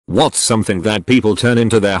What's something that people turn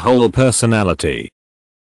into their whole personality?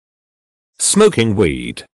 Smoking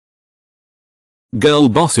weed. Girl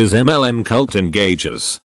bosses, MLM cult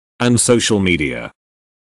engagers. And social media.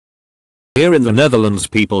 Here in the Netherlands,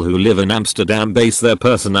 people who live in Amsterdam base their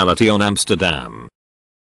personality on Amsterdam.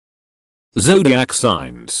 Zodiac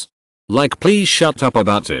signs. Like, please shut up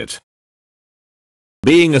about it.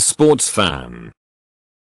 Being a sports fan.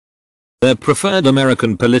 Their preferred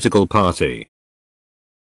American political party.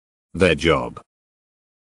 Their job.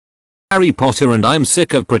 Harry Potter, and I'm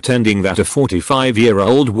sick of pretending that a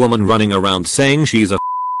 45-year-old woman running around saying she's a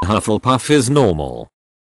Hufflepuff is normal.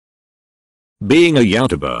 Being a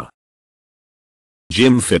YouTuber.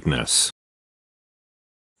 Gym fitness.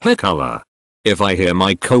 Hair color. If I hear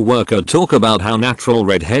my coworker talk about how natural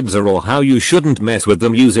redheads are or how you shouldn't mess with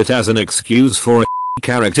them, use it as an excuse for a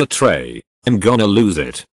character trait, I'm gonna lose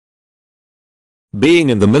it. Being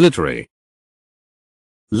in the military.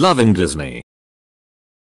 Loving Disney.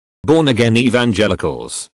 Born again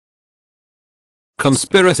evangelicals.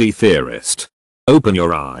 Conspiracy theorist. Open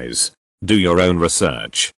your eyes. Do your own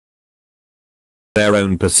research. Their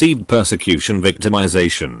own perceived persecution,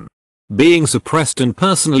 victimization. Being suppressed and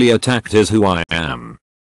personally attacked is who I am.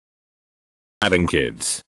 Having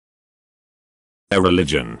kids. Their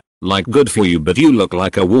religion. Like, good for you, but you look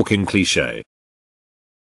like a walking cliche.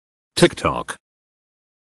 TikTok.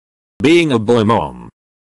 Being a boy mom.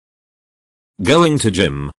 Going to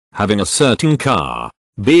gym. Having a certain car.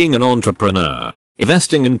 Being an entrepreneur.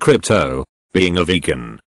 Investing in crypto. Being a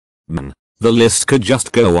vegan. Man, the list could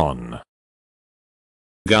just go on.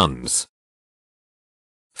 Guns.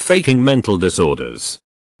 Faking mental disorders.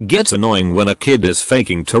 Gets annoying when a kid is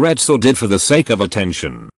faking Tourette's or did for the sake of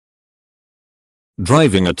attention.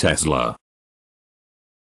 Driving a Tesla.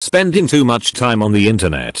 Spending too much time on the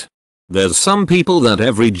internet. There's some people that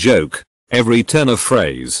every joke, every turn of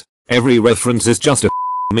phrase, every reference is just a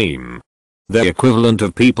meme. The equivalent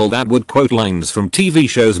of people that would quote lines from TV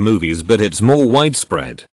shows, movies, but it's more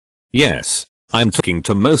widespread. Yes, I'm talking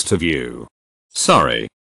to most of you. Sorry.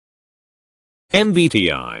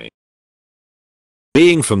 MBTI.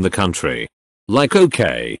 Being from the country. Like,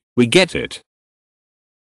 okay, we get it.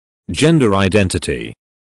 Gender identity.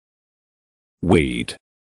 Weed.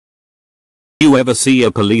 You ever see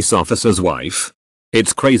a police officer's wife?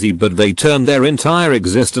 It's crazy, but they turn their entire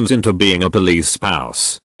existence into being a police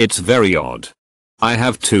spouse. It's very odd. I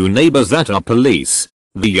have two neighbors that are police.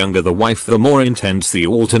 The younger the wife, the more intense the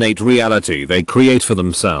alternate reality they create for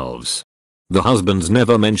themselves. The husbands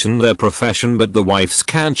never mention their profession, but the wives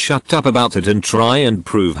can't shut up about it and try and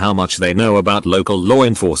prove how much they know about local law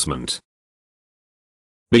enforcement.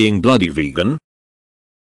 Being bloody vegan.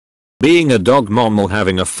 Being a dog mom or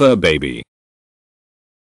having a fur baby.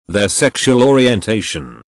 Their sexual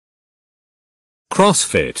orientation.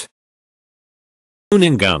 CrossFit.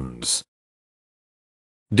 Owning guns.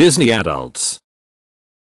 Disney adults.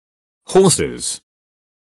 Horses.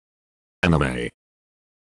 Anime.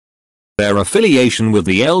 Their affiliation with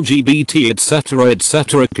the LGBT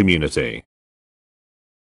etc. community.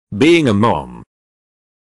 Being a mom.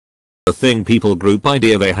 The thing people group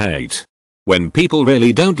idea they hate. When people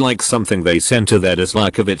really don't like something, they center their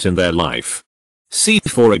dislike of it in their life. See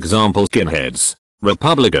for example skinheads,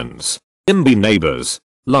 Republicans, IMB neighbors,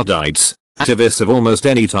 Luddites, activists of almost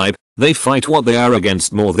any type. They fight what they are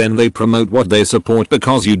against more than they promote what they support,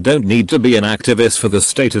 because you don't need to be an activist for the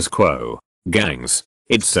status quo, gangs,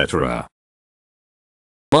 etc.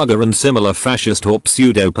 MAGA and similar fascist or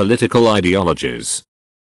pseudo-political ideologies.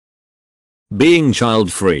 Being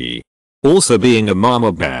child-free. Also being a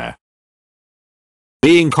mama bear.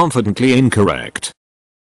 Being confidently incorrect.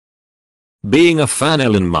 Being a fan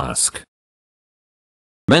Elon Musk.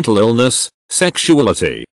 Mental illness,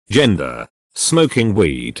 sexuality, gender, smoking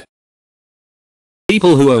weed.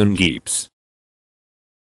 People who own Jeeps.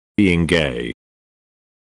 Being gay.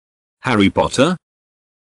 Harry Potter.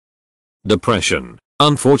 Depression.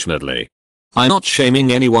 Unfortunately. I'm not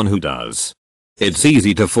shaming anyone who does. It's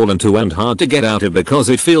easy to fall into and hard to get out of because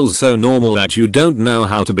it feels so normal that you don't know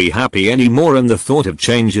how to be happy anymore, and the thought of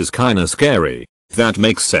change is kinda scary. That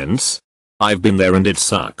makes sense? I've been there and it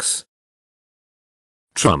sucks.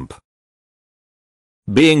 Trump.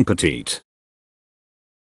 Being petite.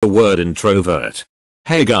 The word introvert.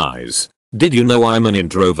 Hey guys, did you know I'm an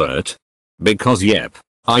introvert? Because yep,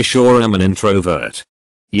 I sure am an introvert.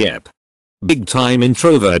 Yep. Big time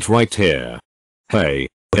introvert right here. Hey,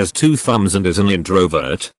 has two thumbs and is an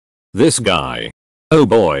introvert. This guy. Oh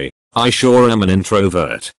boy, I sure am an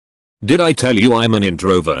introvert. Did I tell you I'm an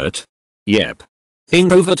introvert? Yep.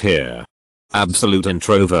 Introvert here. Absolute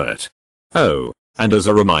introvert. Oh, and as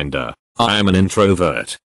a reminder, I am an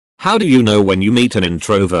introvert. How do you know when you meet an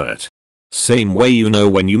introvert? Same way you know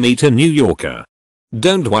when you meet a New Yorker.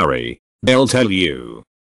 Don't worry, they'll tell you.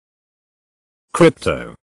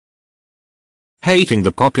 Crypto. Hating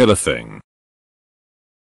the popular thing.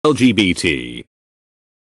 LGBT.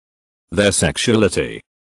 Their sexuality.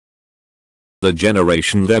 The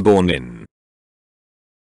generation they're born in.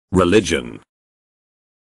 Religion.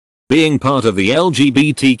 Being part of the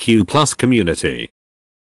LGBTQ+ community.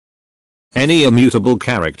 Any immutable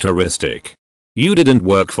characteristic. You didn't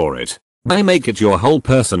work for it. Why make it your whole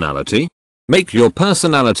personality? Make your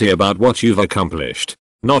personality about what you've accomplished,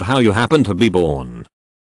 not how you happen to be born.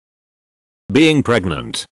 Being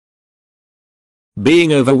pregnant.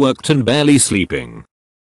 Being overworked and barely sleeping.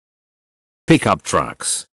 Pickup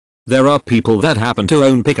trucks. There are people that happen to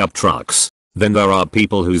own pickup trucks, then there are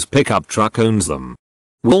people whose pickup truck owns them.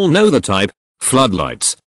 We all know the type: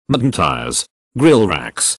 floodlights, mutton tires, grill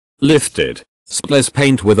racks, lifted, splash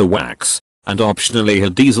paint with a wax, and optionally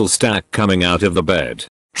a diesel stack coming out of the bed,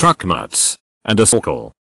 truck nuts, and a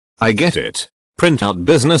circle. I get it. Print out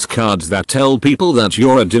business cards that tell people that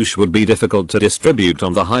you're a douche would be difficult to distribute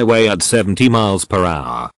on the highway at 70 miles per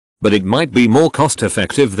hour. But it might be more cost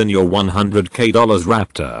effective than your $100k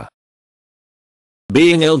Raptor.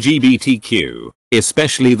 Being LGBTQ,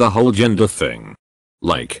 especially the whole gender thing.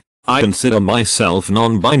 Like, I consider myself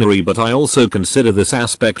non-binary, but I also consider this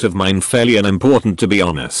aspect of mine fairly unimportant, to be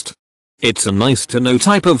honest. It's a nice to know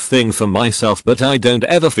type of thing for myself, but I don't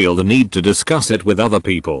ever feel the need to discuss it with other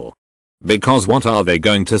people. Because what are they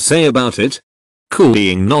going to say about it? Cool,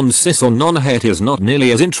 being non-cis or non-het is not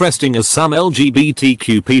nearly as interesting as some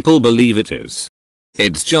LGBTQ people believe it is.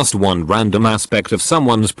 It's just one random aspect of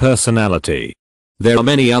someone's personality. There are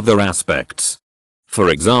many other aspects. For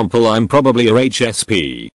example, I'm probably a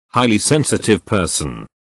HSP, highly sensitive person.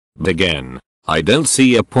 But again, I don't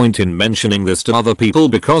see a point in mentioning this to other people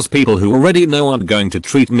because people who already know aren't going to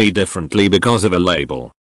treat me differently because of a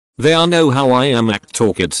label. They all know how I am, act,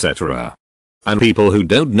 talk, etc. And people who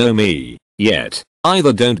don't know me yet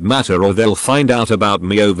either don't matter or they'll find out about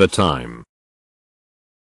me over time.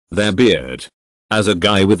 Their beard. As a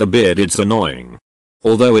guy with a beard, it's annoying.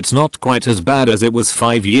 Although it's not quite as bad as it was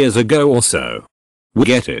 5 years ago or so. We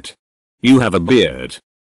get it. You have a beard.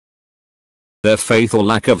 Their faith or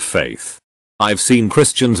lack of faith. I've seen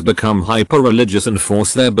Christians become hyper-religious and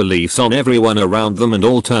force their beliefs on everyone around them, and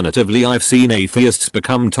alternatively I've seen atheists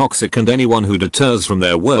become toxic, and anyone who deters from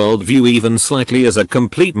their worldview even slightly is a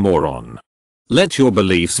complete moron. Let your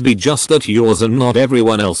beliefs be just that yours and not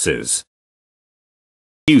everyone else's.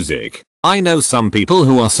 Music. I know some people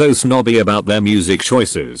who are so snobby about their music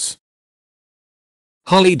choices.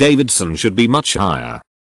 Holly Davidson should be much higher.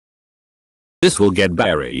 This will get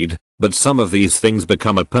buried, but some of these things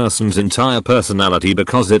become a person's entire personality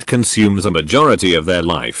because it consumes a majority of their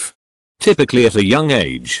life. Typically at a young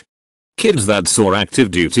age. Kids that saw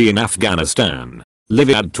active duty in Afghanistan,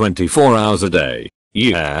 living at 24 hours a day,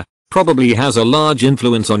 yeah, probably has a large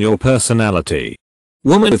influence on your personality.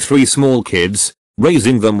 Woman with 3 small kids,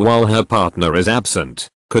 raising them while her partner is absent,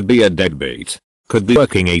 could be a deadbeat, could be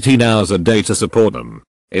working 18 hours a day to support them,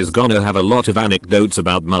 is gonna have a lot of anecdotes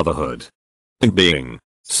about motherhood. And being.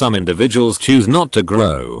 Some individuals choose not to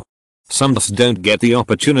grow. Some just don't get the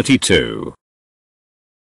opportunity to.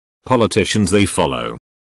 Politicians they follow.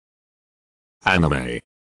 Anime.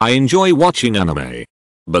 I enjoy watching anime.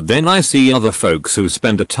 But then I see other folks who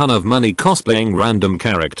spend a ton of money cosplaying random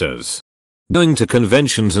characters. Going to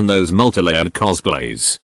conventions in those multi-layered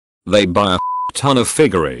cosplays. They buy a ton of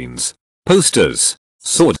figurines, posters,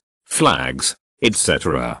 swords, flags,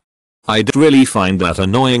 etc. I don't really find that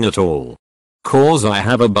annoying at all. Cause I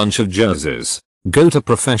have a bunch of jerseys, go to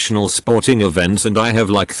professional sporting events, and I have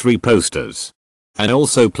like 3 posters. And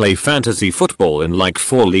also play fantasy football in like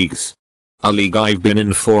 4 leagues. A league I've been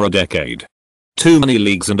in for a decade. 2 money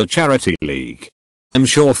leagues and a charity league. I'm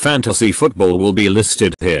sure fantasy football will be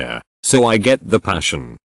listed here, so I get the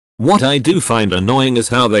passion. What I do find annoying is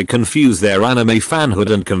how they confuse their anime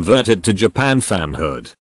fanhood and convert it to Japan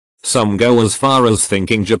fanhood. Some go as far as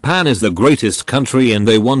thinking Japan is the greatest country and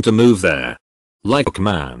they want to move there. Like,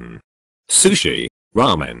 man. Sushi,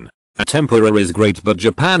 ramen, and tempura is great, but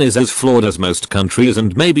Japan is as flawed as most countries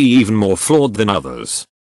and maybe even more flawed than others.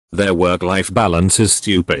 Their work-life balance is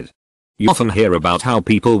stupid. You often hear about how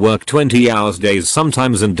people work 20-hour days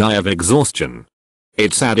sometimes and die of exhaustion.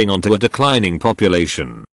 It's adding on to a declining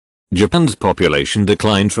population. Japan's population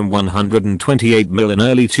declined from 128 mil in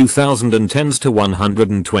early 2010s to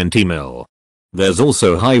 120 mil. There's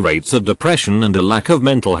also high rates of depression and a lack of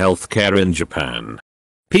mental health care in Japan.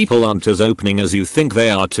 People aren't as opening as you think they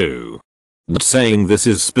are too. Not saying this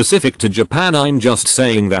is specific to Japan, I'm just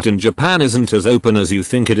saying that in Japan isn't as open as you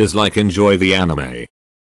think it is. Like, enjoy the anime.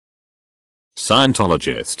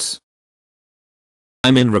 Scientologists.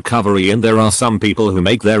 I'm in recovery and there are some people who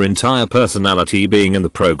make their entire personality being in the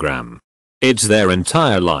program. It's their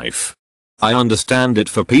entire life. I understand it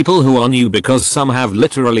for people who are new because some have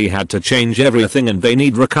literally had to change everything and they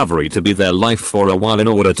need recovery to be their life for a while in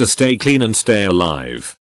order to stay clean and stay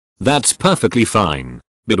alive. That's perfectly fine.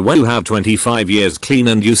 But when you have 25 years clean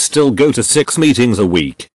and you still go to 6 meetings a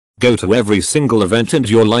week, go to every single event and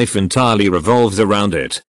your life entirely revolves around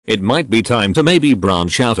it, it might be time to maybe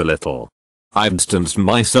branch out a little. I've distanced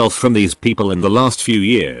myself from these people in the last few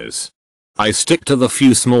years. I stick to the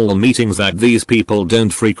few small meetings that these people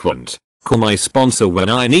don't frequent, call my sponsor when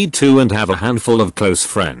I need to, and have a handful of close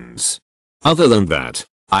friends. Other than that,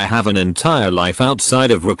 I have an entire life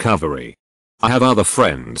outside of recovery. I have other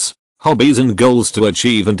friends, hobbies and goals to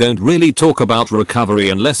achieve and don't really talk about recovery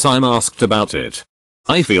unless I'm asked about it.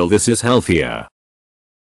 I feel this is healthier.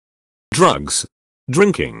 Drugs,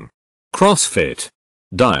 drinking, CrossFit,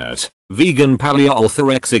 diet, vegan,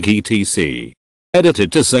 paleoorthorexic etc.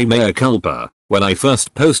 Edited to say mea culpa. When I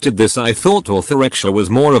first posted this I thought orthorexia was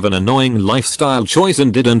more of an annoying lifestyle choice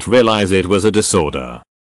and didn't realize it was a disorder.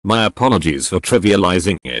 My apologies for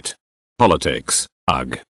trivializing it. Politics,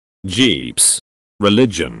 ugh. Jeeps.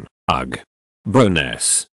 Religion, ugh.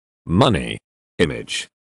 Broness. Money. Image.